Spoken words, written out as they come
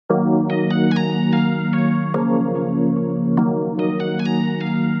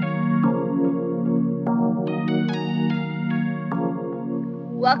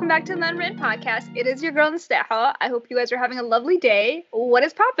welcome back to the Unwritten Podcast. It is your girl Nasteha. I hope you guys are having a lovely day. What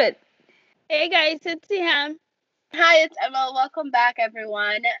is poppin'? Hey guys, it's Sam. Hi, it's Emma. Welcome back,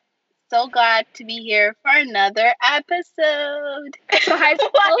 everyone. So glad to be here for another episode. So highs and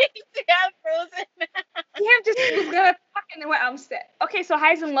Why lows. is Sam frozen? Sam just was gonna talk and then went, I'm sick. Okay, so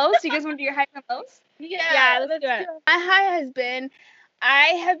highs and lows. You guys want to do your highs and lows? Yeah, let's do it. My high has been, I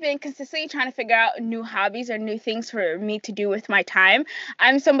have been consistently trying to figure out new hobbies or new things for me to do with my time.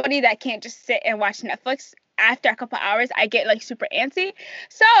 I'm somebody that can't just sit and watch Netflix. After a couple hours, I get like super antsy.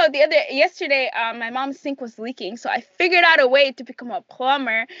 So yesterday, my mom's sink was leaking. So I figured out a way to become a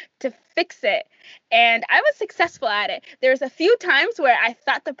plumber to fix it. And I was successful at it. There was a few times where I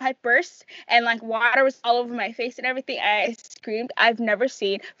thought the pipe burst and like water was all over my face and everything. I screamed. I've never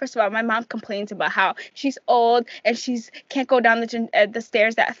seen. First of all, my mom complains about how she's old and she's can't go down the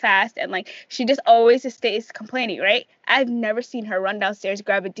stairs that fast. And like she just always stays complaining, right? I've never seen her run downstairs,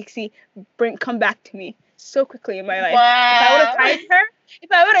 grab a Dixie, come back to me so quickly in my life. Wow.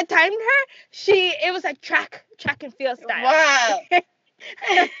 If I would have timed her, it was like track and field style. Wow.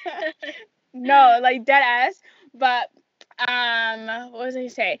 No, like dead ass. But what was I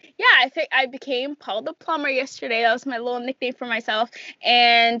say? Yeah, I think I became Paul the Plumber yesterday. That was my little nickname for myself.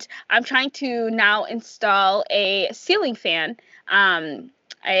 And I'm trying to now install a ceiling fan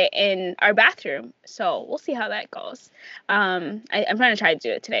in our bathroom. So we'll see how that goes. I'm trying to try to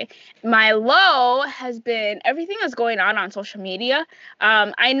do it today. My low has been everything that's going on social media.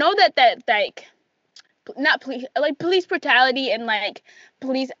 I know that like not police, like police brutality and like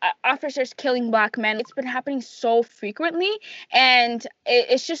police officers killing black men. It's been happening so frequently, and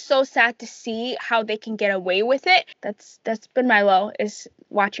it's just so sad to see how they can get away with it. That's been my low, is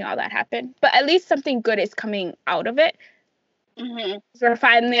watching all that happen. But at least something good is coming out of it. Mm-hmm. So we're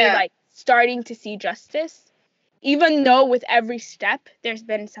finally like starting to see justice, even though with every step there's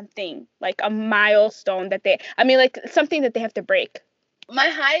been something like a milestone something that they have to break. My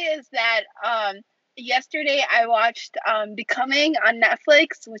high is that yesterday I watched Becoming on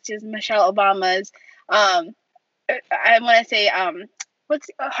Netflix, which is Michelle Obama's I want to say what's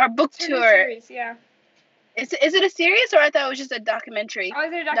her book tour. Series, yeah. Is it a series, or I thought it was just a documentary? Oh,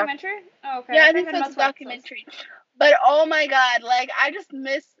 is it a documentary? Oh, okay. Yeah, I think it's a documentary. But oh my god, like I just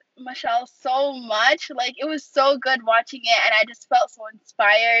miss Michelle so much. Like it was so good watching it, and I just felt so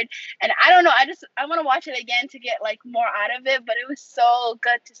inspired. And I don't know, I want to watch it again to get like more out of it. But it was so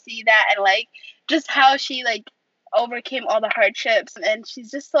good to see that, and like just how she like overcame all the hardships, and she's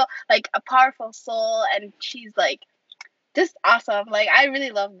just so like a powerful soul, and she's like just awesome. Like I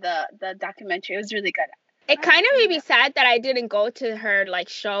really loved the documentary. It was really good. It kind of made me sad that I didn't go to her like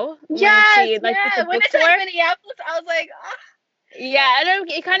show. Yes, when it's in Minneapolis, I was like, oh. Yeah,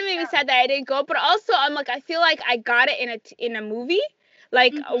 and it kind of made me sad that I didn't go. But also, I'm like, I feel like I got it in a movie.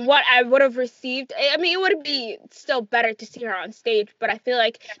 Like what I would have received. I mean, it would be still better to see her on stage, but I feel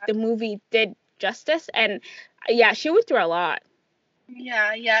like the movie did justice. And yeah, she went through a lot.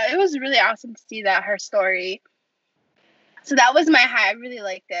 Yeah, it was really awesome to see her story. So that was my high. I really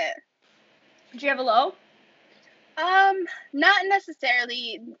liked it. Did you have a low? Not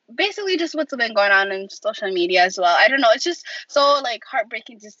necessarily. Basically, just what's been going on in social media as well. I don't know. It's just so like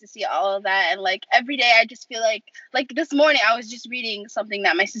heartbreaking just to see all of that, and like every day I just feel like this morning I was just reading something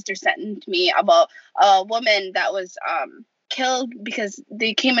that my sister sent me about a woman that was killed because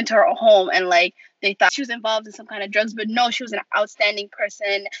they came into her home and like they thought she was involved in some kind of drugs, but no, she was an outstanding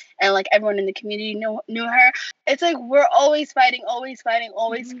person, and like everyone in the community knew her. It's like we're always fighting.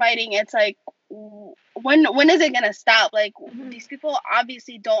 It's like, when is it gonna stop? Like these people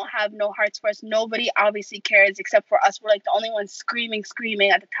obviously don't have no hearts for us. Nobody obviously cares except for us. We're like the only ones screaming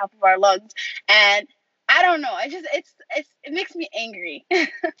at the top of our lungs, and I don't know. It makes me angry.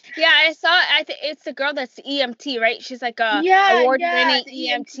 Yeah, I think it's the girl that's EMT, right? She's like a award-winning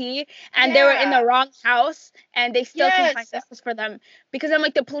EMT, and they were in the wrong house, and they still can't find justice for them because I'm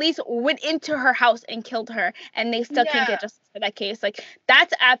like the police went into her house and killed her, and they still can't get justice for that case. Like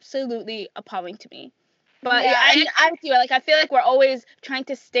that's absolutely appalling to me. But I with you. Like I feel like we're always trying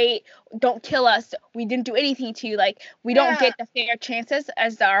to state, "Don't kill us. We didn't do anything to you." Like we don't get the fair chances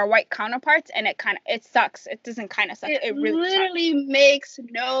as our white counterparts, and it sucks. It doesn't kind of suck. It really literally makes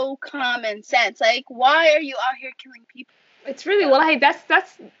no common sense. Like why are you out here killing people? It's really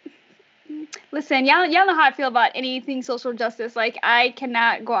that's. Listen, y'all know how I feel about anything social justice. Like I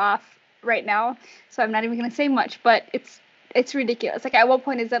cannot go off right now, so I'm not even gonna say much. But it's ridiculous. Like at what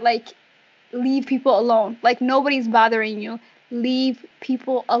point is it like? Leave people alone. Like nobody's bothering you. Leave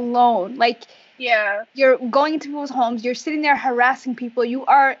people alone. Like you're going into people's homes, you're sitting there harassing people,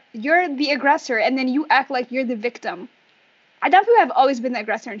 you're the aggressor, and then you act like you're the victim. People have always been the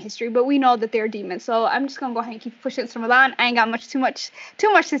aggressor in history, but we know that they're demons. So I'm just gonna go ahead and keep pushing this Ramadan. I ain't got too much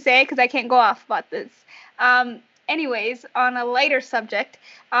to say because I can't go off about this. Anyways, on a lighter subject,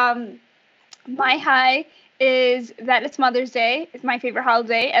 my high is that it's Mother's Day. It's my favorite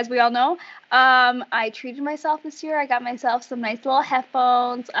holiday, as we all know. I treated myself this year. I got myself some nice little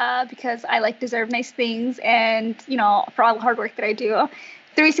headphones because I deserve nice things, and for all the hard work that I do.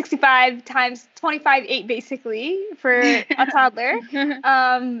 365 times 25/8 basically for a toddler.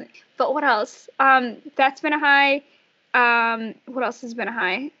 But what else? That's been a high. What else has been a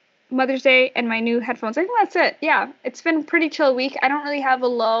high? Mother's Day and my new headphones. I think that's it. Yeah, it's been a pretty chill week. I don't really have a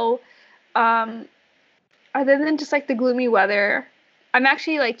low. Other than just the gloomy weather. I'm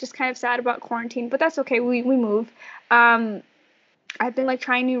actually just kind of sad about quarantine, but that's okay. We move. I've been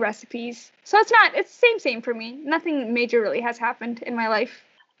trying new recipes. So it's same for me. Nothing major really has happened in my life.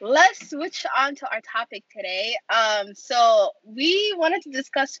 Let's switch on to our topic today. So we wanted to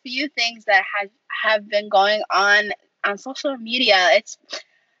discuss a few things that have been going on social media.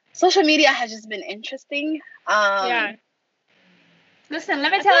 Social media has just been interesting. Yeah. Listen,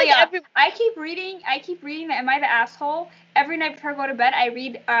 let me tell you, I keep reading the Am I the Asshole? Every night before I go to bed, I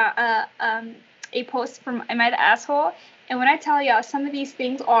read a post from Am I the Asshole? And when I tell you, some of these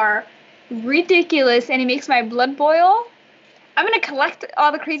things are ridiculous and it makes my blood boil, I'm going to collect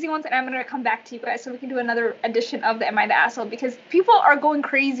all the crazy ones and I'm going to come back to you guys so we can do another edition of the Am I the Asshole? Because people are going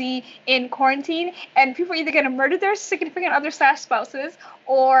crazy in quarantine and people are either going to murder their significant other / spouses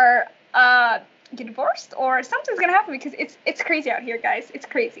or get divorced or something's gonna happen because it's crazy out here, guys. It's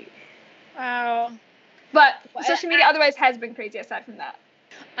crazy. Wow. But social media otherwise has been crazy aside from that.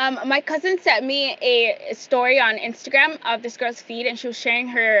 My cousin sent me a story on Instagram of this girl's feed, and she was sharing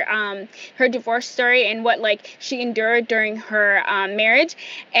her her divorce story and what she endured during her marriage,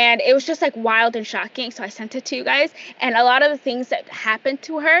 and it was just wild and shocking. So I sent it to you guys, and a lot of the things that happened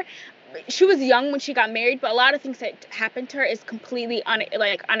to her. She was young when she got married, but a lot of things that happened to her is completely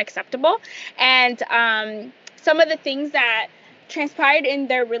unacceptable. And some of the things that transpired in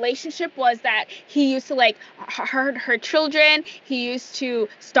their relationship was that he used to hurt her children. He used to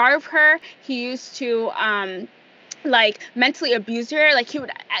starve her. He used to mentally abuse her. He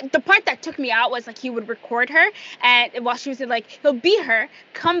would, the part that took me out was he would record her, and while she was he'll beat her,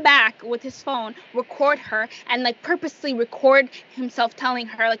 come back with his phone, record her, and purposely record himself telling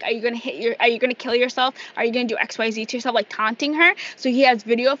her are you gonna kill yourself, are you gonna do XYZ to yourself, taunting her. So he has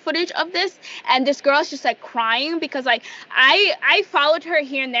video footage of this, and this girl's just crying because I followed her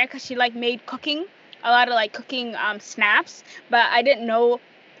here and there because she made cooking, a lot of cooking snaps, but I didn't know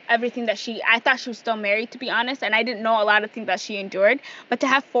everything that I thought she was still married, to be honest, and I didn't know a lot of things that she endured. But to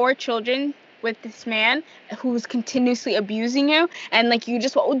have 4 children with this man who's continuously abusing you, and you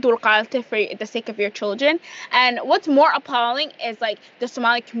just for the sake of your children. And what's more appalling is the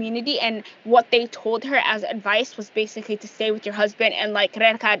Somali community, and what they told her as advice was basically to stay with your husband and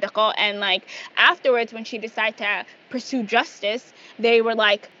and afterwards when she decided to pursue justice, they were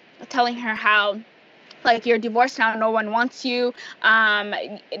telling her how you're divorced now, no one wants you,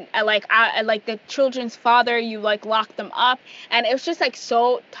 the children's father, you locked them up, and it was just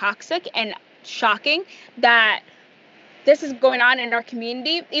so toxic and shocking that this is going on in our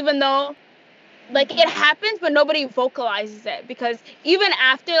community, even though it happens, but nobody vocalizes it, because even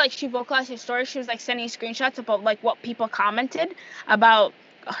after she vocalized her story, she was sending screenshots about what people commented about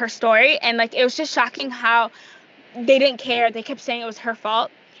her story, and it was just shocking how they didn't care. They kept saying it was her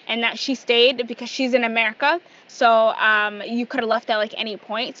fault, and that she stayed because she's in America. So you could have left at any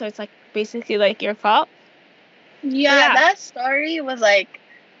point. So it's basically your fault. Yeah, that story was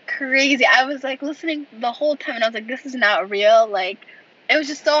crazy. I was listening the whole time and I was this is not real. It was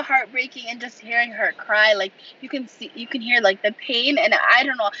just so heartbreaking, and just hearing her cry, you can hear the pain, and I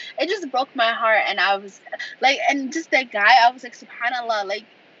don't know, it just broke my heart. And I was and just that guy, I was subhanallah,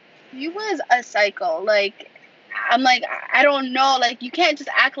 he was a psycho. I'm I don't know, you can't just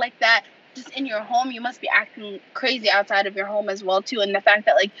act like that just in your home. You must be acting crazy outside of your home as well too. And the fact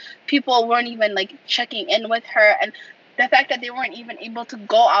that people weren't even checking in with her, and the fact that they weren't even able to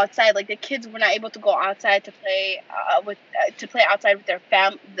go outside, the kids were not able to go outside to play outside with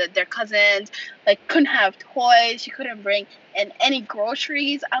their cousins, couldn't have toys, she couldn't bring in any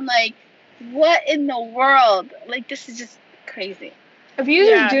groceries. I'm what in the world? This is just crazy.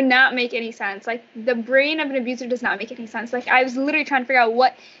 Abusers do not make any sense. The brain of an abuser does not make any sense. I was literally trying to figure out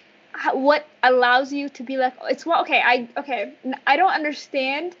what allows you to be I don't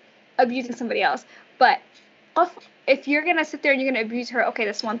understand abusing somebody else, but if you're gonna sit there and you're gonna abuse her, okay,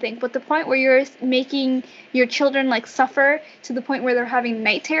 that's one thing. But the point where you're making your children like suffer to the point where they're having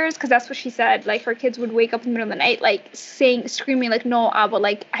night terrors, because that's what she said. Like her kids would wake up in the middle of the night, like screaming, like no, Abba,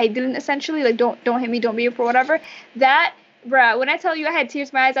 like I didn't, essentially, like don't hit me, don't beat me for whatever. That, bruh, when I tell you I had tears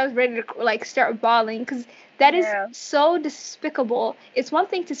in my eyes, I was ready to like start bawling, because that is so despicable. It's one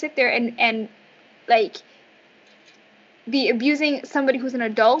thing to sit there and like be abusing somebody who's an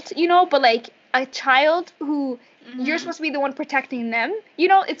adult, but like a child who you're supposed to be the one protecting them.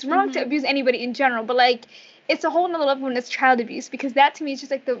 It's wrong to abuse anybody in general, but like it's a whole nother level when it's child abuse, because that to me is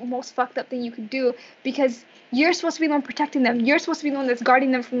just like the most fucked up thing you could do, because you're supposed to be the one protecting them. You're supposed to be the one that's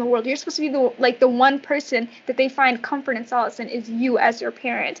guarding them from the world. You're supposed to be the one person that they find comfort and solace in is you as your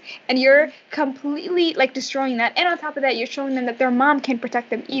parent. And you're completely like destroying that. And on top of that, you're showing them that their mom can't protect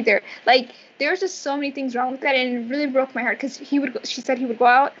them either. Like there's just so many things wrong with that, and it really broke my heart, because she said he would go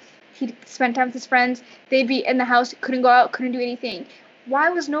out, he'd spend time with his friends, they'd be in the house, couldn't go out, couldn't do anything.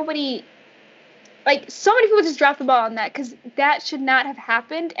 Why was nobody, like, so many people just dropped the ball on that, because that should not have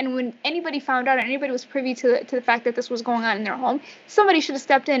happened. And when anybody found out, or anybody was privy to the fact that this was going on in their home, somebody should have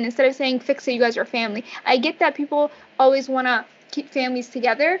stepped in instead of saying, fix it, you guys are a family. I get that people always want to keep families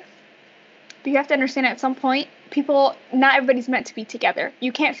together, but you have to understand at some point, not everybody's meant to be together.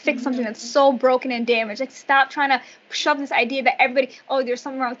 You can't fix something that's so broken and damaged. Like, stop trying to shove this idea that everybody, oh, there's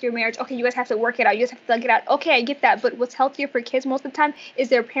something wrong with your marriage. Okay, you guys have to work it out. You guys have to get out. Okay, I get that. But what's healthier for kids most of the time is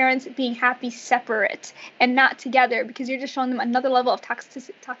their parents being happy separate and not together, because you're just showing them another level of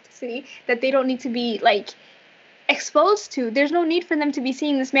toxicity that they don't need to be, like, exposed to. There's no need for them to be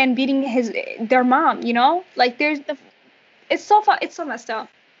seeing this man beating their mom, Like, it's so messed up.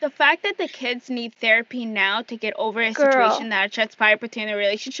 The fact that the kids need therapy now to get over a situation that transpired between the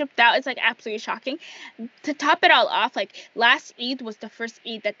relationship, that is like absolutely shocking. To top it all off, like last Eid was the first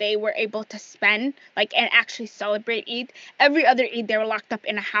Eid that they were able to spend, like, and actually celebrate Eid. Every other Eid they were locked up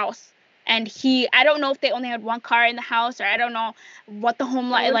in a house. And I don't know if they only had one car in the house, or I don't know what the home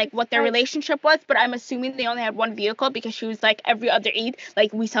life, like what their relationship was, but I'm assuming they only had one vehicle, because she was like, every other Eid,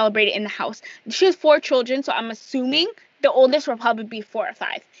 like, we celebrated in the house. She has 4 children, so I'm assuming the oldest will probably be 4 or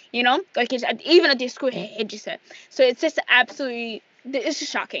 5, like even at the school, so it's just absolutely, it's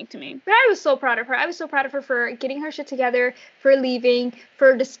just shocking to me. But I was so proud of her. I was so proud of her for getting her shit together, for leaving,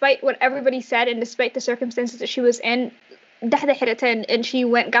 for, despite what everybody said and despite the circumstances that she was in, and she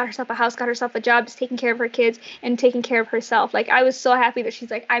went, got herself a house, got herself a job, just taking care of her kids and taking care of herself. Like, I was so happy that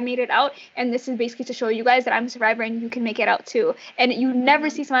she's like, I made it out, and this is basically to show you guys that I'm a survivor and you can make it out too. And you never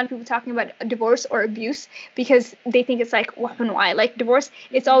see so many people talking about divorce or abuse, because they think it's like, what and why? Like, divorce,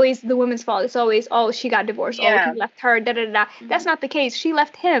 it's always the woman's fault. It's always, oh, she got divorced. Oh, he left her, da-da-da-da. That's not the case. She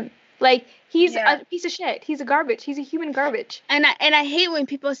left him. Like, he's a piece of shit. He's a garbage. He's a human garbage. And I hate when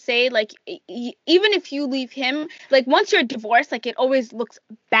people say, like, even if you leave him, like, once you're divorced, like, it always looks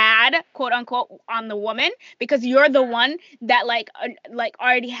bad, quote unquote, on the woman, because you're the one that like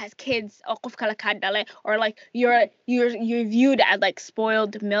already has kids, or like you're viewed as like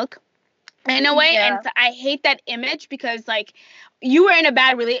spoiled milk in a way. And so I hate that image, because like you were in a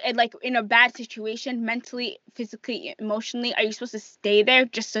bad situation, mentally, physically, emotionally. Are you supposed to stay there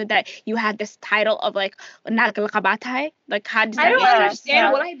just so that you have this title of like nalkalakabatay? Like, how does that I don't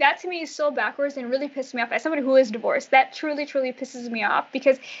understand. Well, that to me is so backwards and really pissed me off. As somebody who is divorced, that truly, truly pisses me off,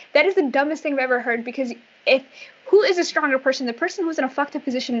 because that is the dumbest thing I've ever heard. Because who is a stronger person? The person who's in a fucked up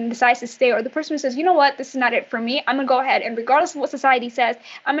position and decides to stay, or the person who says, you know what, this is not it for me, I'm going to go ahead, and regardless of what society says,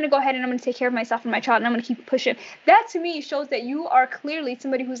 I'm going to go ahead and I'm going to take care of myself and my child, and I'm going to keep pushing. That to me shows that you are clearly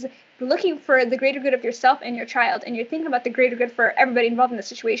somebody who's looking for the greater good of yourself and your child, and you're thinking about the greater good for everybody involved in the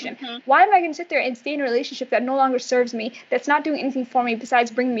situation. Why am I going to sit there and stay in a relationship that no longer serves me, that's not doing anything for me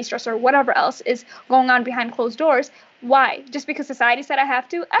besides bringing me stress or whatever else is going on behind closed doors? Why? Just because society said I have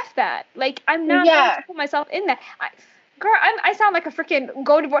to? F that. Like, I'm not going to put myself in that. I sound like a freaking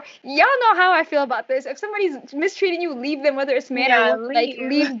go divorce. Y'all know how I feel about this. If somebody's mistreating you, leave them, whether it's man or woman. Like,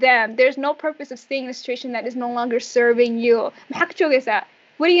 leave them. There's no purpose of staying in a situation that is no longer serving you. What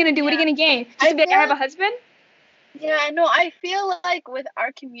are you going to do? What are you going to gain? Just to be like, I have a husband? Yeah, I know. I feel like with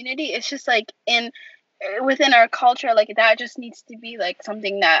our community, it's just like within our culture, like, that just needs to be like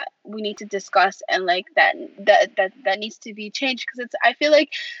something that we need to discuss, and like that needs to be changed, because I feel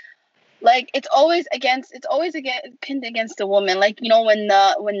like it's always pinned against the woman. Like, when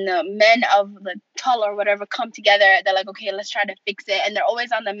the men of the Tull or whatever come together, they're like, okay, let's try to fix it, and they're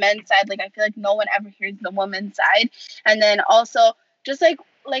always on the men's side. Like, I feel like no one ever hears the woman's side. And then also just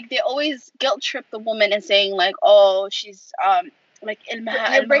like they always guilt trip the woman and saying like, oh, she's like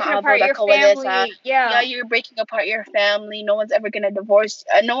You're breaking apart your family. yeah, Yeah. you're breaking apart your family. No one's ever gonna divorce.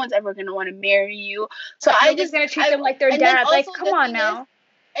 No one's ever gonna want to marry you. So Nobody's gonna treat them like their and then dad. Like, also come the on thing is, now.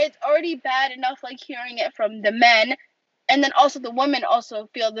 it's already bad enough like hearing it from the men, and then also the women also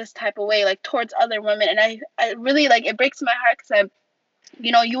feel this type of way like towards other women, and I really like it breaks my heart because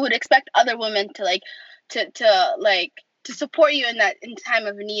you would expect other women to like to support you in that in time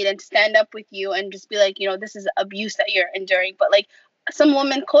of need and to stand up with you and just be like, this is abuse that you're enduring, but like some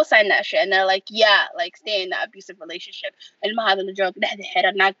women co-sign that shit and they're like, yeah, like stay in that abusive relationship and like, and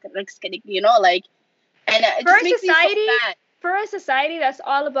it For just a makes me so society, sad. that's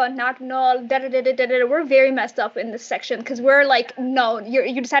all about knock null, da da da da da da. We're very messed up in this section because we're like, no,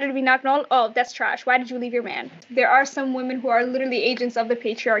 you decided to be knock null. Oh, that's trash. Why did you leave your man? There are some women who are literally agents of the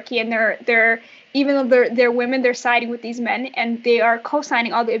patriarchy, and they're even though they're women, they're siding with these men, and they are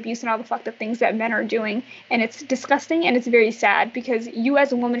co-signing all the abuse and all the fucked up things that men are doing, and it's disgusting and it's very sad because you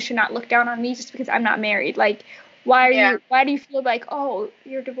as a woman should not look down on me just because I'm not married. Like, why do you feel like, oh,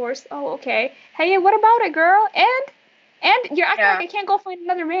 you're divorced? Oh, okay. Hey, what about it, girl? And you're acting like I can't go find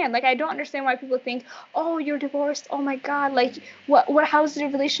another man. Like, I don't understand why people think, oh, you're divorced. Oh my God. Like, how's your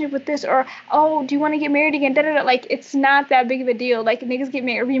relationship with this? Or, oh, do you want to get married again? Da, da, da. Like, it's not that big of a deal. Like, niggas get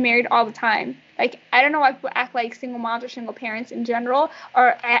remarried all the time. Like, I don't know why people act like single moms or single parents in general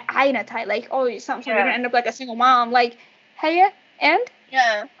or aina type. Like, oh, you're gonna end up like a single mom. Like, hey, and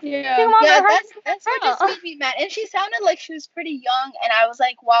Yeah. single moms are hard. That's what just made me mad. And she sounded like she was pretty young, and I was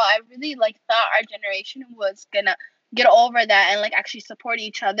like, wow, I really like thought our generation was gonna get over that and like actually support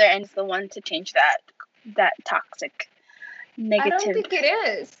each other and is the one to change that toxic negative. I don't think it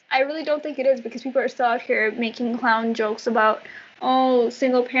is. I really don't think it is because people are still out here making clown jokes about, oh,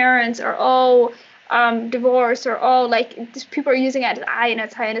 single parents or divorce or like just people are using it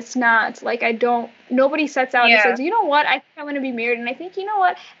as and it's not. Like nobody sets out and says, you know what, I think I want to be married, and I think, you know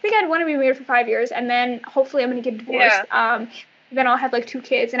what, I think I'd want to be married for 5 years and then hopefully I'm gonna get divorced. Then I'll have like 2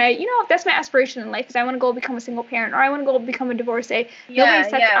 kids, and that's my aspiration in life is I want to go become a single parent or I want to go become a divorcee. Nobody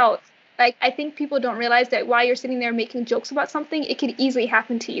sets out. Like, I think people don't realize that while you're sitting there making jokes about something, it could easily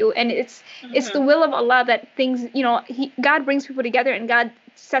happen to you. And it's the will of Allah that things, God brings people together and God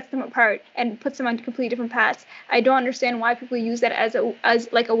sets them apart and puts them on completely different paths. I don't understand why people use that as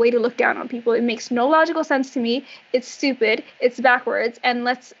like a way to look down on people. It makes no logical sense to me. It's stupid. It's backwards. And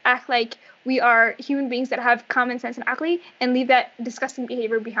let's act like we are human beings that have common sense and akli and leave that disgusting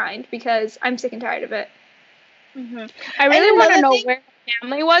behavior behind because I'm sick and tired of it. I really want to know where my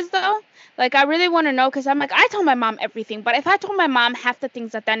family was, though. Like, I really want to know because I'm like, I told my mom everything. But if I told my mom half the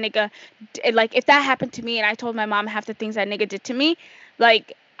things that nigga did, like, if that happened to me and I told my mom half the things that nigga did to me,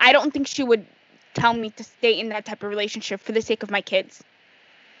 like, I don't think she would tell me to stay in that type of relationship for the sake of my kids.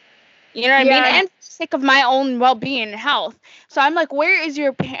 You know what I mean? And for the sake of my own well-being and health. So I'm like, where is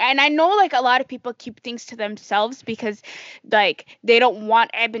your and I know like a lot of people keep things to themselves because like they don't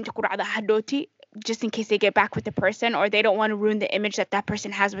want just in case they get back with the person, or they don't want to ruin the image that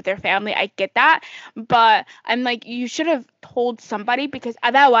person has with their family. I get that, but I'm like, you should have told somebody because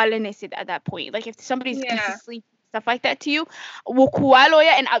at that point, like if somebody's consistently stuff like that to you,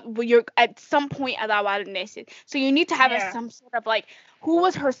 and you're at some point so you need to have some sort of like, who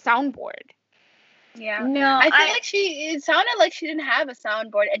was her soundboard? Yeah. No, I feel like it sounded like she didn't have a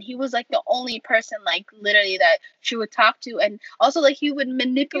soundboard, and he was like the only person like literally that she would talk to, and also like he would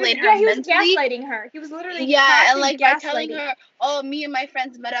manipulate her mentally. He was gaslighting her. He was literally and like by telling her, oh, me and my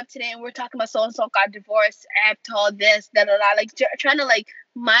friends met up today and we're talking about so and so got divorced, I've told this, like trying to like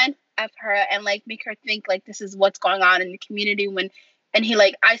mind f her and like make her think like this is what's going on in the community and he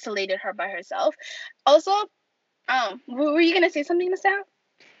like isolated her by herself. Also, were you gonna say something, Miss Al?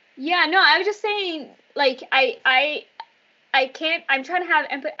 Yeah, no, I was just saying, like, I can't, I'm trying to have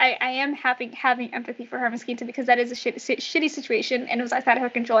empathy, I am having empathy for her, Mesquita, because that is a shitty situation, and it was outside of her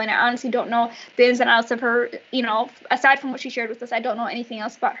control, and I honestly don't know the ins and outs of her, aside from what she shared with us, I don't know anything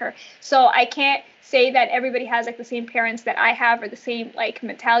else about her, so I can't say that everybody has, like, the same parents that I have, or the same, like,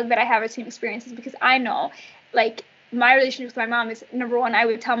 mentality that I have, or the same experiences, because I know, like, my relationship with my mom is, number one, I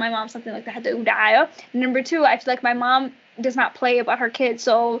would tell my mom something like that. Number two, I feel like my mom does not play about her kids.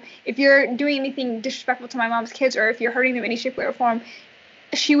 So if you're doing anything disrespectful to my mom's kids, or if you're hurting them in any shape, way, or form,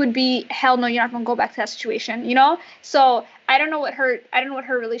 she would be, hell no, you're not gonna go back to that situation, So I don't know what her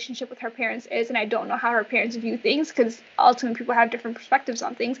relationship with her parents is, and I don't know how her parents view things, because ultimately people have different perspectives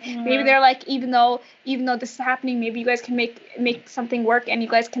on things. Maybe they're like, even though this is happening, maybe you guys can make something work and you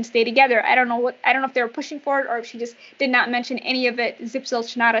guys can stay together. I don't know if they were pushing for it, or if she just did not mention any of it zipzil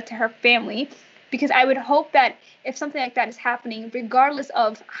shanada to her family. because I would hope that if something like that is happening, regardless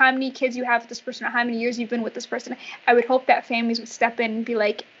of how many kids you have with this person or how many years you've been with this person, I would hope that families would step in and be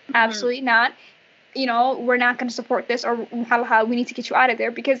like, absolutely not. We're not going to support this, or how we need to get you out of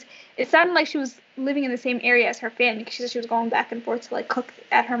there, because it sounded like she was living in the same area as her family, because she said she was going back and forth to like cook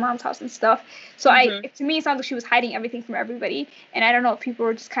at her mom's house and stuff. So to me, it sounds like she was hiding everything from everybody, and I don't know if people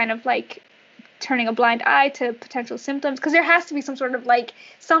were just kind of like turning a blind eye to potential symptoms, because there has to be some sort of like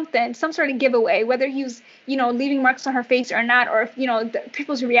some sort of giveaway, whether he was leaving marks on her face or not, or if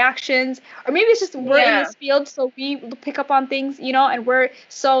people's reactions, or maybe it's just we're in this field, so we pick up on things, and we're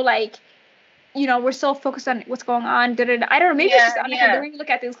so like we're so focused on what's going on. I don't know. Maybe it's just the way we look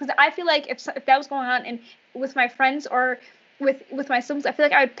at things. Because I feel like if that was going on with my friends or with my siblings, I feel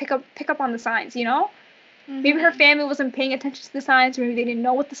like I would pick up on the signs. Maybe her family wasn't paying attention to the signs. Maybe they didn't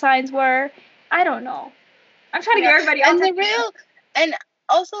know what the signs were. I don't know. I'm trying to get everybody else. And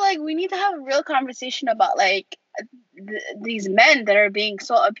also, like, we need to have a real conversation about like these men that are being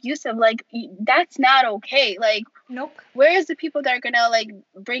so abusive. Like, that's not okay. Like, nope. Where's the people that are gonna like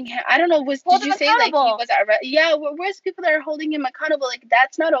bring him? I don't know. Did you say like he was arrested? Yeah. Where's the people that are holding him accountable? Like,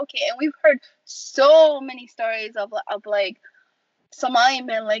 that's not okay. And we've heard so many stories of like Somali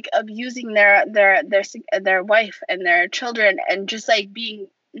men like abusing their wife and their children, and just like being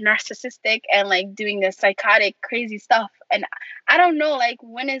narcissistic and like doing this psychotic crazy stuff. And I don't know, like,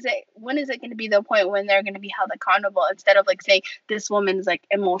 when is it going to be the point when they're going to be held accountable, instead of like saying this woman's like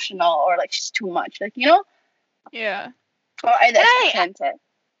emotional, or like she's too much, like, Yeah. Or either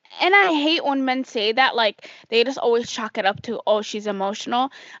and I hate when men say that, like, they just always chalk it up to, oh, she's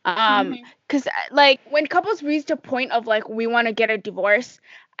emotional. Because like when couples reach the point of like, we want to get a divorce,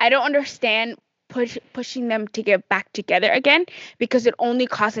 I don't understand pushing them to get back together again, because it only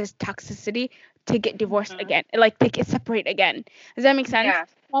causes toxicity to get divorced again, like to get separate again. Does that make sense? Yeah.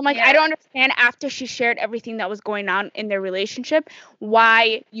 I'm like, I don't understand, after she shared everything that was going on in their relationship,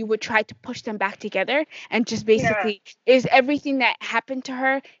 why you would try to push them back together, and just basically, is everything that happened to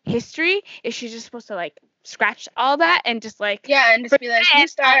her history? Is she just supposed to like scratch all that and just like and just be like, you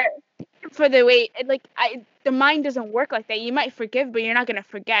start for the way, like, the mind doesn't work like that. You might forgive, but you're not gonna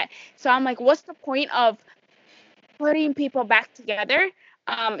forget. So I'm like, what's the point of putting people back together?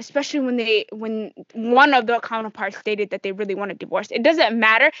 Especially when one of the counterparts stated that they really want a divorce. It doesn't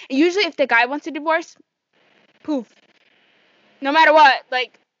matter. Usually if the guy wants a divorce, poof. No matter what,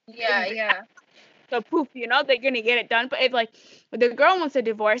 like, so poof, they're gonna get it done. But if like the girl wants a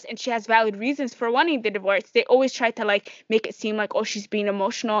divorce and she has valid reasons for wanting the divorce, they always try to like make it seem like, oh, she's being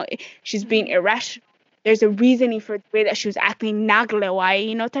emotional, she's being irrational. There's a reasoning for the way that she was acting,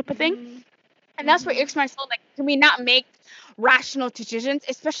 naglewai, type of thing. And that's what irks my soul. Like, can we not make rational decisions,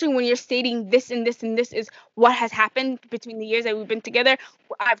 especially when you're stating this and this and this is what has happened between the years that we've been together?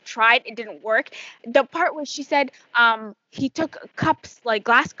 I've tried, it didn't work. The part where she said he took cups, like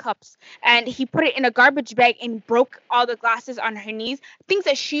glass cups, and he put it in a garbage bag and broke all the glasses on her knees, things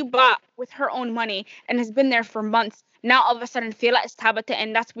that she bought with her own money and has been there for months. Now all of a sudden feel is tabata,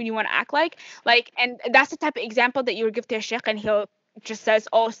 and that's what you want to act like, and that's the type of example that you would give to a sheikh, and he'll just says,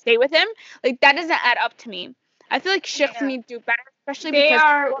 oh, stay with him. Like, that doesn't add up to me. I feel like sheikhs need to do better, especially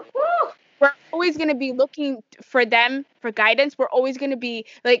because we're always going to be looking for them for guidance. We're always going to be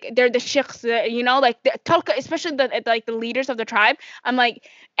like, they're the sheikhs, like the Tulka, especially the leaders of the tribe. I'm like,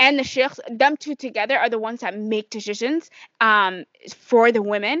 and the sheikhs, them two together are the ones that make decisions for the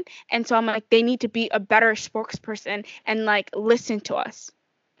women. And so I'm like, they need to be a better spokesperson and like listen to us.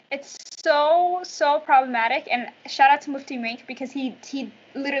 It's so problematic, and shout out to Mufti Mink, because he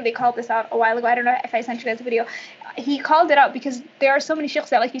literally called this out a while ago. I don't know if I sent you guys the video. He called it out because there are so many sheikhs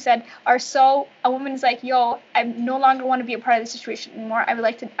that, like you said, a woman is like, yo, I no longer want to be a part of this situation anymore. I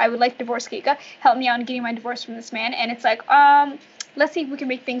would like divorce Keika. Help me out in getting my divorce from this man. And it's like, let's see if we can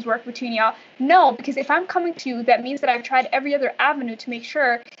make things work between y'all. No, because if I'm coming to you, that means that I've tried every other avenue to make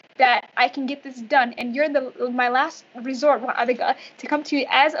sure that I can get this done, and you're my last resort to come to you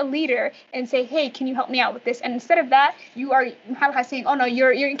as a leader and say, hey, can you help me out with this? And instead of that, you are saying, oh no,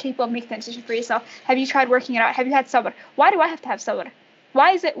 you're incapable of making that decision for yourself. Have you tried working it out? Have you had sabr? Why do I have to have sabr?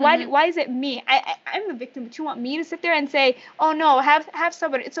 Why is it me? I'm the victim, but you want me to sit there and say, oh no, have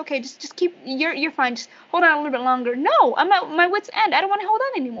sabr, it's okay, just keep, you're fine, just hold on a little bit longer. No, I'm at my wit's end. I don't want to hold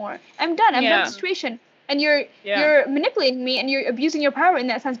on anymore. I'm done. I'm done with the situation. And you're manipulating me, and you're abusing your power in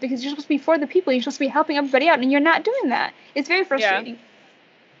that sense, because you're supposed to be for the people. You're supposed to be helping everybody out, and you're not doing that. It's very frustrating.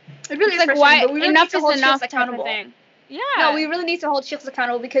 It really is like, frustrating. why? But we really enough need to hold is enough accountable. Type of thing. No, we really need to hold sheikhs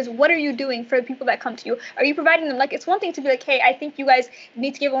accountable, because what are you doing for the people that come to you? Are you providing them, like, it's one thing to be like, hey, I think you guys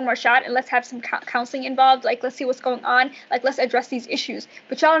need to give one more shot and let's have some counseling involved, like, let's see what's going on, like, let's address these issues.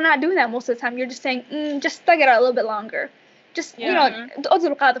 But y'all are not doing that most of the time. You're just saying, just thug it out a little bit longer. Just, you know,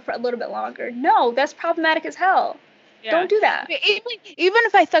 for a little bit longer. No, that's problematic as hell. Yeah. Don't do that. Even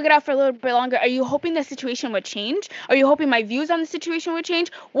if I thug it out for a little bit longer, are you hoping the situation would change? Are you hoping my views on the situation would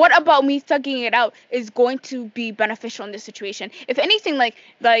change? What about me thugging it out is going to be beneficial in this situation? If anything, like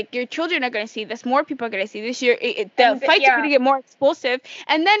your children are going to see this, more people are going to see this. The fights are going to get more explosive,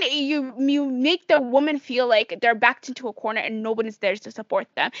 and then you make the woman feel like they're backed into a corner and nobody's there to support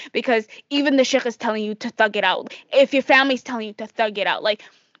them, because even the sheikh is telling you to thug it out. If your family's telling you to thug it out, like,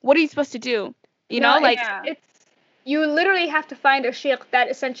 what are you supposed to do? You literally have to find a sheikh that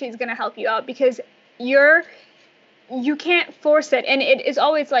essentially is going to help you out, because you can't force it. And it is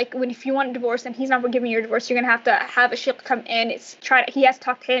always like, if you want a divorce and he's not giving you a divorce, you're going to have a sheikh come in. He has to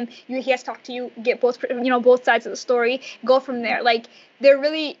talk to him, he has to talk to you, get both sides of the story, go from there. Like, they're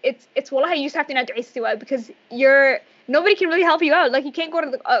really, it's wallahi, you just have to not istiwa, because nobody can really help you out. Like, you can't go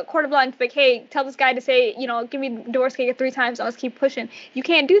to the court of law and be like, hey, tell this guy to say, give me divorce case 3 times and let's keep pushing. You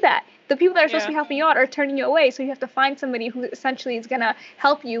can't do that. The people that are supposed to be helping you out are turning you away, so you have to find somebody who essentially is going to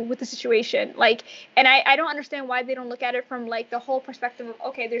help you with the situation. Like, and I don't understand why they don't look at it from, like, the whole perspective of,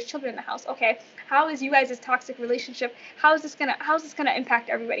 okay, there's children in the house. Okay, how is you guys' toxic relationship? How is this gonna impact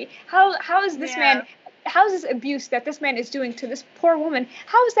everybody? How is this man? How is this abuse that this man is doing to this poor woman?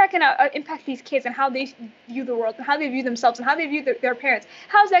 How is that going to impact these kids and how they view the world and how they view themselves and how they view their parents?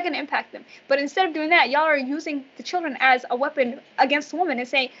 How is that going to impact them? But instead of doing that, y'all are using the children as a weapon against the woman and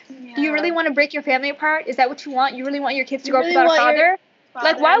saying, do you really want to break your family apart? Is that what you want? You really want your kids to grow up without a father?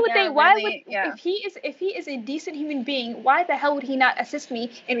 Like, why would if he is a decent human being, why the hell would he not assist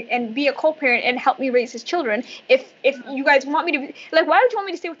me and be a co-parent and help me raise his children? If you guys want me to be, like, why would you want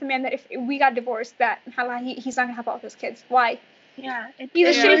me to stay with a man that if we got divorced, that he's not gonna help out with his kids? Why? Yeah,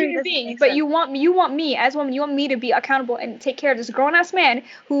 he's a shitty human being, but you want me as a woman, you want me to be accountable and take care of this grown-ass man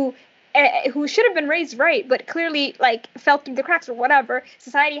who should have been raised right, but clearly, like, fell through the cracks or whatever.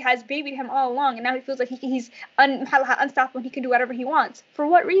 Society has babied him all along, and now he feels like he's unstoppable and he can do whatever he wants. For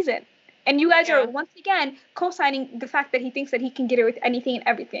what reason? And you guys are once again co-signing the fact that he thinks that he can get away with anything and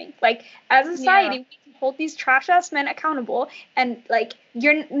everything. Like, as a society, we can hold these trash ass men accountable, and like,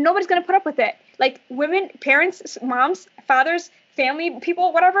 nobody's gonna put up with it. Like, women, parents, moms, fathers, family,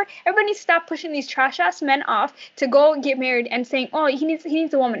 people, whatever, everybody needs to stop pushing these trash ass men off to go get married and saying, oh, he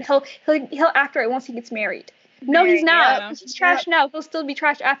needs a woman. He'll act right once he gets married. No, he's not. Yeah. He's trash now. He'll still be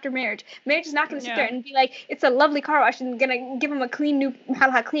trash after marriage. Marriage is not going to sit there and be like, it's a lovely car wash and going to give him a clean new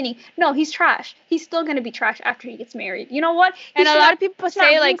cleaning. No, he's trash. He's still going to be trash after he gets married. You know what? And a lot of people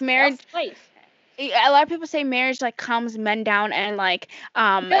say, like, marriage. A lot of people say marriage, like, calms men down, and like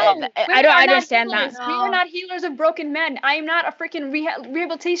I don't understand that. We are not healers of broken men. I am not a freaking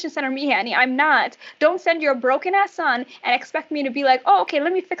rehabilitation center mehani. I'm not. Don't send your broken ass son and expect me to be like, oh, okay,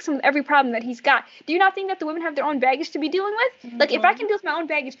 let me fix him with every problem that he's got. Do you not think that the women have their own baggage to be dealing with? Mm-hmm. Like, if I can deal with my own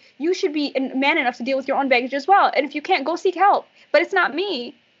baggage, you should be man enough to deal with your own baggage as well. And if you can't, go seek help. But it's not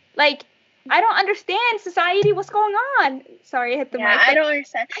me. Like, I don't understand society. What's going on? Sorry, I hit the mic. I don't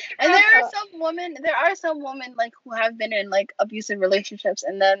understand. And there are some women like who have been in like abusive relationships,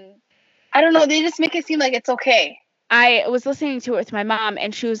 and then I don't know, they just make it seem like it's okay. I was listening to it with my mom,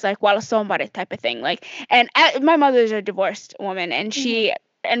 and she was like, "Well, so about it," type of thing. Like, and my mother's a divorced woman, and she.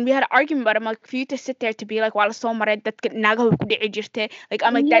 And we had an argument about it. I'm like, for you to sit there to be like, "Wala so married that naga jirte," like,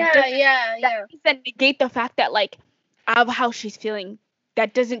 I'm like, that doesn't negate the fact that, like, of how she's feeling.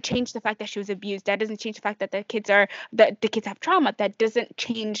 That doesn't change the fact that she was abused. That doesn't change the fact that the kids have trauma. That doesn't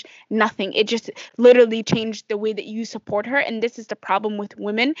change nothing. It just literally changed the way that you support her. And this is the problem with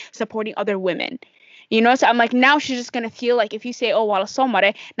women supporting other women. You know, so I'm like, now she's just going to feel like, if you say, oh, wala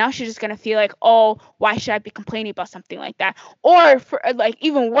somare, now she's just going to feel like, oh, why should I be complaining about something like that? Or, for like,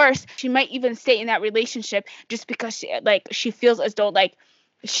 even worse, she might even stay in that relationship just because she feels as though, like,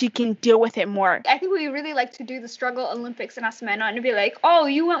 she can deal with it more. I think we really like to do the struggle Olympics and us men on and be like, oh,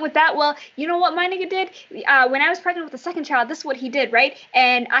 you went with that? Well, you know what my nigga did? When I was pregnant with the second child, this is what he did, right?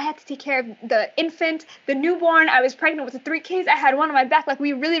 And I had to take care of the infant, the newborn. I was pregnant with the 3 kids. I had one on my back. Like,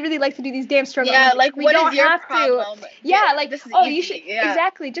 we really, really like to do these damn struggle Olympics. Like, what is your problem? Like, this is easy. You should,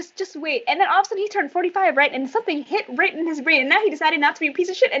 exactly, just wait. And then all of a sudden he turned 45, right? And something hit right in his brain, and now he decided not to be a piece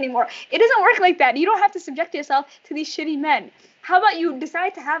of shit anymore. It doesn't work like that. You don't have to subject yourself to these shitty men. How about you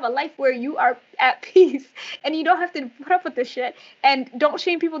decide to have a life where you are at peace and you don't have to put up with this shit, and don't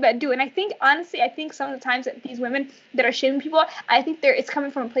shame people that do. And I think, honestly, I think some of the times that these women that are shaming people, I think it's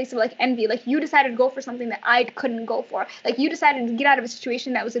coming from a place of like envy. Like, you decided to go for something that I couldn't go for. Like, you decided to get out of a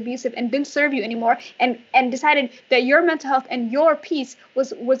situation that was abusive and didn't serve you anymore, and decided that your mental health and your peace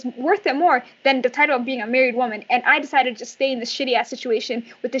was worth it more than the title of being a married woman. And I decided to just stay in this shitty ass situation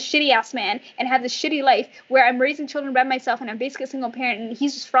with this shitty ass man and have this shitty life where I'm raising children by myself and I'm basically a single parent, and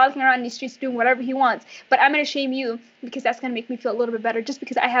he's just frolicking around in these streets doing whatever he wants. But I'm gonna shame you because that's gonna make me feel a little bit better just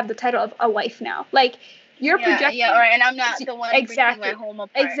because I have the title of a wife now. Like, you're projecting. Yeah, or and I'm not the one breaking my home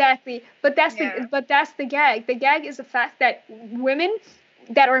apart. Exactly. But that's the gag. The gag is the fact that women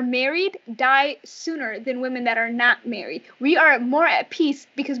that are married die sooner than women that are not married. We are more at peace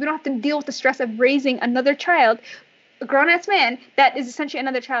because we don't have to deal with the stress of raising another child, a grown-ass man that is essentially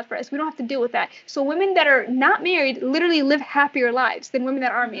another child for us. We don't have to deal with that. So women that are not married literally live happier lives than women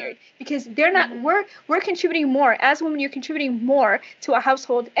that are married, because they're not. We're contributing more. As women, you're contributing more to a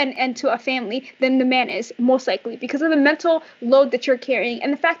household and to a family than the man is, most likely, because of the mental load that you're carrying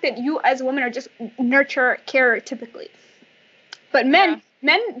and the fact that you as a woman are just nurture carer typically. But men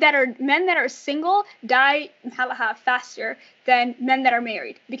that are single die faster than men that are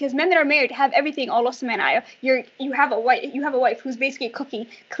married, because men that are married have everything. You have a wife who's basically cooking,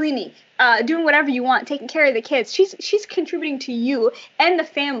 cleaning, doing whatever you want, taking care of the kids. She's contributing to you and the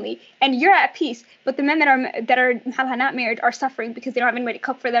family, and you're at peace. But the men that are not married are suffering because they don't have anybody to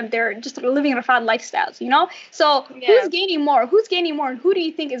cook for them. They're just living rafad lifestyles, you know. So who's gaining more? And who do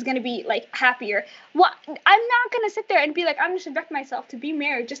you think is going to be like happier? Well, I'm not going to sit there and be like, I'm going to subject myself to be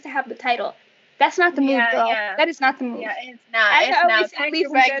married just to have the title. That's not the move, girl. That is not the move. Yeah, it's not. Pack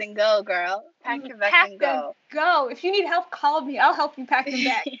your bags and go, girl. Pack your bags and go. Go. If you need help, call me. I'll help you pack them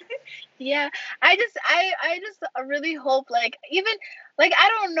back. Yeah, I just really hope, like, even like, I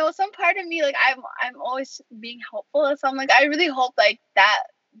don't know, some part of me, like, I'm always being hopeful, so I'm like, I really hope like that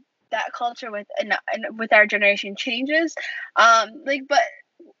culture with our generation changes. Like, but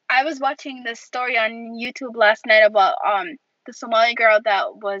I was watching this story on YouTube last night about the Somali girl that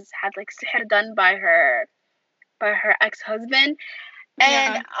had like sihr done by her ex-husband.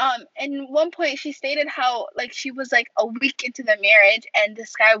 And in one point she stated how like she was like a week into the marriage and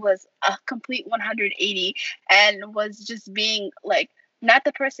this guy was a complete 180 and was just being like not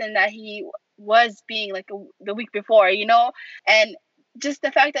the person that he was being like the week before, you know. And just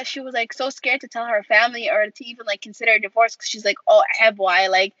the fact that she was like so scared to tell her family or to even like consider a divorce, because she's like, oh, why,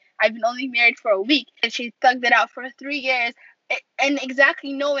 like, I've been only married for a week, and she thugged it out for 3 years. And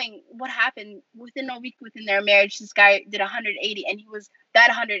exactly knowing what happened within a week within their marriage, this guy did 180, and he was that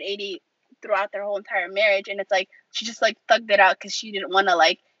 180 throughout their whole entire marriage. And it's like she just like thugged it out because she didn't want to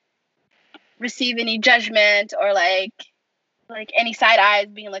like receive any judgment or like any side eyes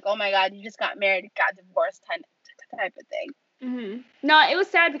being like, oh my god, you just got married, got divorced type of thing. No, it was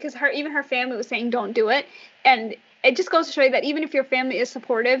sad because even her family was saying don't do it, and it just goes to show you that even if your family is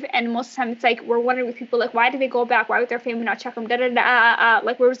supportive, and most of the time it's like we're wondering with people like, why did they go back? Why would their family not check them?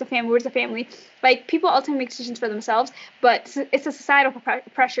 Like, where was the family? Where's the family? Like, people ultimately make decisions for themselves, but it's a societal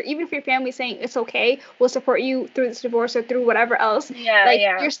pressure. Even if your family's saying it's okay, we'll support you through this divorce or through whatever else.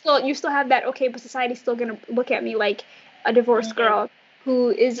 You still have that, okay, but society's still gonna look at me like a divorced girl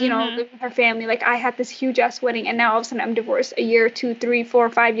who is, you know, living with her family. Like, I had this huge ass wedding and now all of a sudden I'm divorced a year, 2, 3, 4,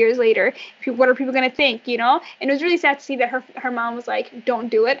 5 years later. What are people going to think, you know? And it was really sad to see that her mom was like, don't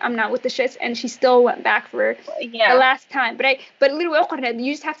do it. I'm not with the shits. And she still went back for the last time. But literally,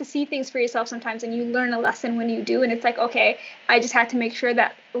 you just have to see things for yourself sometimes, and you learn a lesson when you do. And it's like, okay, I just had to make sure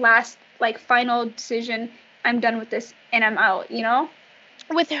that last, like, final decision, I'm done with this and I'm out, you know?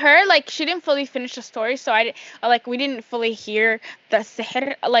 With her, like, she didn't fully finish the story, so we didn't fully hear the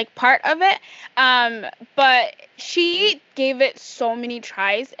sihr like part of it, but she gave it so many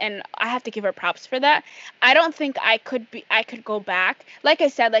tries, and I have to give her props for that. I don't think I could go back. Like I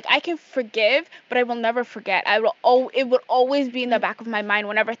said, like, I can forgive, but I will never forget. It would always be in the back of my mind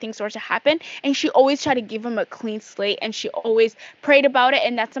whenever things were to happen, and she always tried to give him a clean slate, and she always prayed about it,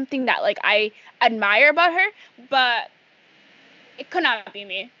 and that's something that, like, I admire about her, but it could not be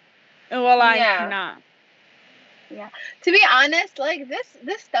me. Well, I cannot. Yeah. To be honest, like,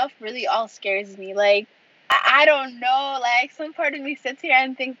 this stuff really all scares me. Like, I don't know. Like, some part of me sits here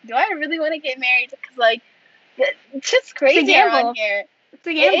and thinks, do I really want to get married? Because, like, it's just crazy around here. It's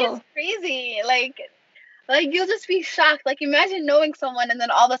a gamble. It's crazy. Like Like, you'll just be shocked. Like, imagine knowing someone and then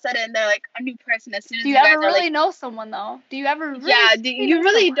all of a sudden they're like a new person as soon as Do you you guys ever are really like, know someone though? Do you ever really? yeah, truly you know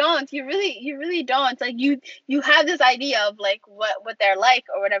really someone? don't. You really don't. Like, you have this idea of like what they're like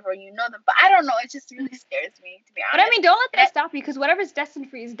or whatever. You know them, but I don't know. It just really scares me, to be But I honest. mean, don't let that stop you, because whatever's destined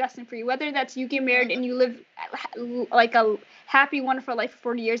for you is destined for you. Whether that's you get married and you live like a happy, wonderful life for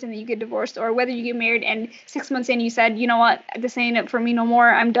 40 years and then you get divorced, or whether you get married and 6 months in you said, you know what, this ain't it for me no more.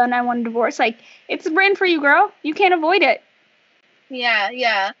 I'm done. I want a divorce. Like, it's written for you, girl. You can't avoid it.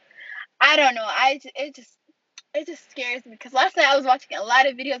 Yeah. I don't know. It just scares me, because last night I was watching a lot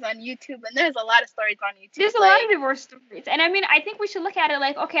of videos on YouTube, and there's a lot of stories on YouTube. There's a lot of divorce stories, and I mean, I think we should look at it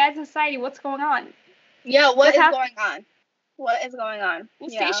like, okay, as a society, what's going on? Yeah, what is going on? What is going on?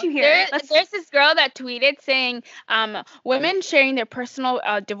 What's the issue here? There's this girl that tweeted saying, women sharing their personal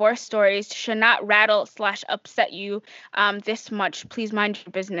divorce stories should not rattle / upset you this much. Please mind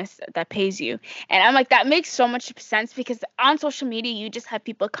your business that pays you. And I'm like, that makes so much sense, because on social media, you just have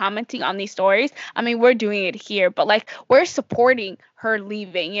people commenting on these stories. I mean, we're doing it here, but like, we're supporting her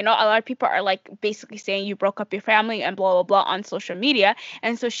leaving. You know, a lot of people are like basically saying you broke up your family and blah, blah, blah on social media.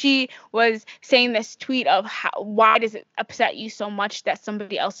 And so she was saying this tweet of why does it upset you so much that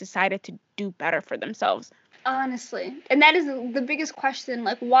somebody else decided to do better for themselves? Honestly. And that is the biggest question.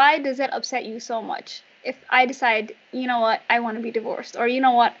 Like, why does it upset you so much if I decide, you know what, I want to be divorced, or you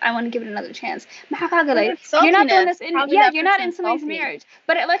know what, I want to give it another chance? You're not doing this you're not in somebody's marriage.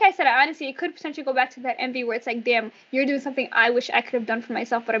 But like I said, honestly, it could potentially go back to that envy where it's like, damn, you're doing something I wish I could have done for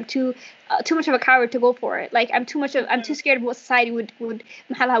myself, but I'm too much of a coward to go for it. Like, I'm too scared of what society would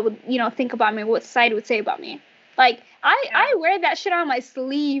think about me, what society would say about me. Like, I wear that shit on my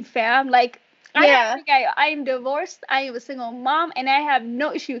sleeve, fam. Like, I'm divorced, I am a single mom, and I have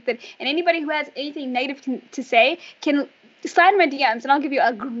no issue with it. And anybody who has anything negative to say can slide in my DMs, and I'll give you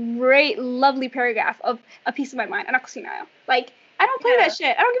a great, lovely paragraph of a piece of my mind. And I'll see now. Like, I don't play that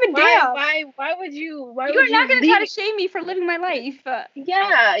shit. I don't give a damn. Why would you? You're not gonna try to shame me for living my life.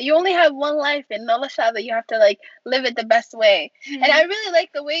 Yeah, you only have one life, and no that you have to like live it the best way. Mm-hmm. And I really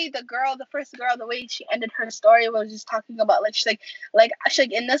like the way the first girl, the way she ended her story was just talking about like she's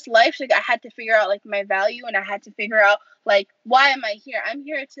like in this life, I had to figure out like my value, and I had to figure out like, why am I here? I'm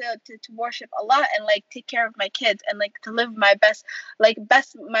here to worship Allah and like take care of my kids and like to live my best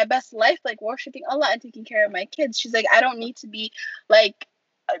life, like worshiping Allah and taking care of my kids. She's like, I don't need to be like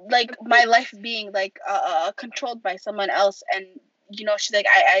my life being like controlled by someone else. And you know, she's like,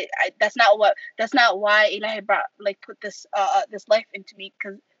 I that's not why Ilahi brought put this life into me,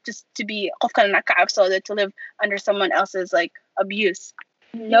 because just to be so that to live under someone else's like abuse.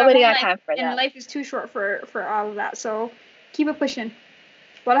 Nobody got time for that. And life is too short for all of that. So keep it pushing.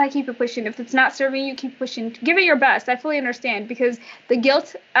 Keep it pushing. If it's not serving you, keep pushing. Give it your best. I fully understand, because the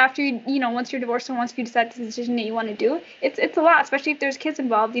guilt after once you're divorced and once you decide this decision that you want to do, it's a lot, especially if there's kids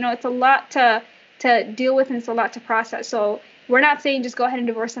involved. You know, it's a lot to deal with, and it's a lot to process. So we're not saying just go ahead and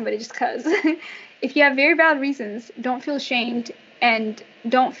divorce somebody just because. If you have very valid reasons, don't feel ashamed, and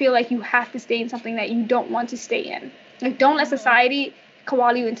don't feel like you have to stay in something that you don't want to stay in. Like, don't let society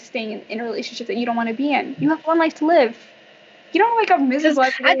coddle you into staying in a relationship that you don't want to be in. You have one life to live. You don't wake up miserable.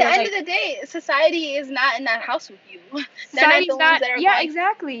 At the end of the day, society is not in that house with you. Society's not.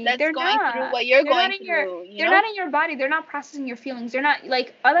 Exactly. They're going through what you're going through. They're not in your body. They're not processing your feelings. They're not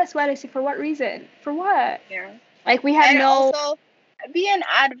like, oh, that's what I say. For what reason? For what? Yeah. Like, we have also, be an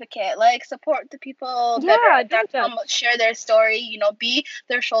advocate. Like, support the people that share their story. You know, be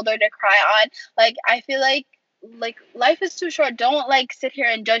their shoulder to cry on. Like, I feel like life is too short. Don't like sit here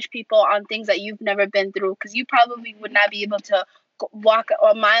and judge people on things that you've never been through, because you probably would not be able to walk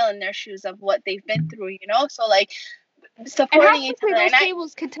a mile in their shoes of what they've been through, you know. So like, supporting each other. Those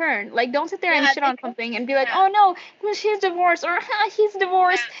tables could turn. Like, don't sit there and shit on something and be like, oh no, she's divorced, or he's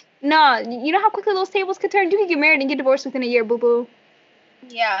divorced. No, you know how quickly those tables could turn. You could get married and get divorced within a year, boo boo.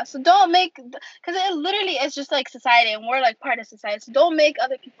 Yeah, so don't make, because it literally is just like society, and we're like part of society. So don't make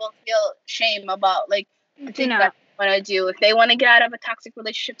other people feel shame about like the things that they want to do. If they want to get out of a toxic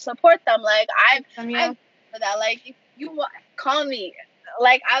relationship, support them. Like, I'm for that. Like, if you call me,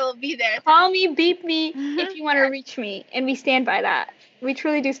 like, I will be there. Call me, beep me if you want to reach me, and we stand by that. We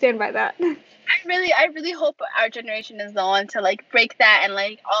truly do stand by that. I really hope our generation is the one to like break that, and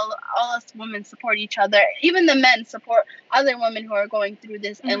like all us women support each other. Even the men support other women who are going through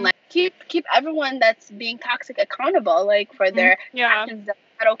this, and like keep everyone that's being toxic accountable, like for their actions that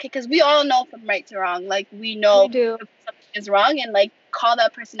are not okay. Because we all know from right to wrong. Like, we know if something is wrong, and like call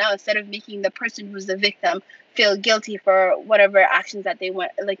that person out instead of making the person who's the victim feel guilty for whatever actions that they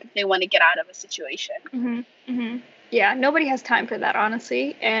want. Like, if they want to get out of a situation. Yeah, nobody has time for that,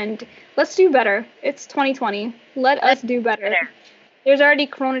 honestly. And let's do better. It's 2020. Let us do better. There's already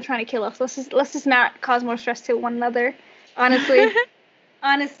Corona trying to kill us. Let's just not cause more stress to one another. Honestly.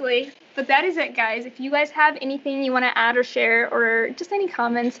 Honestly. But that is it, guys. If you guys have anything you want to add or share or just any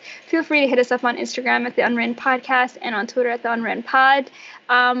comments, feel free to hit us up on Instagram at The Unwritten Podcast and on Twitter at The Unwritten Pod.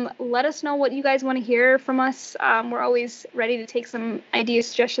 Let us know what you guys want to hear from us. We're always ready to take some ideas,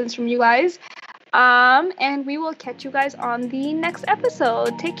 suggestions from you guys. And we will catch you guys on the next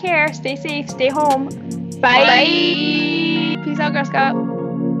episode. Take care. Stay safe. Stay home. Bye. Peace out, Girl Scout.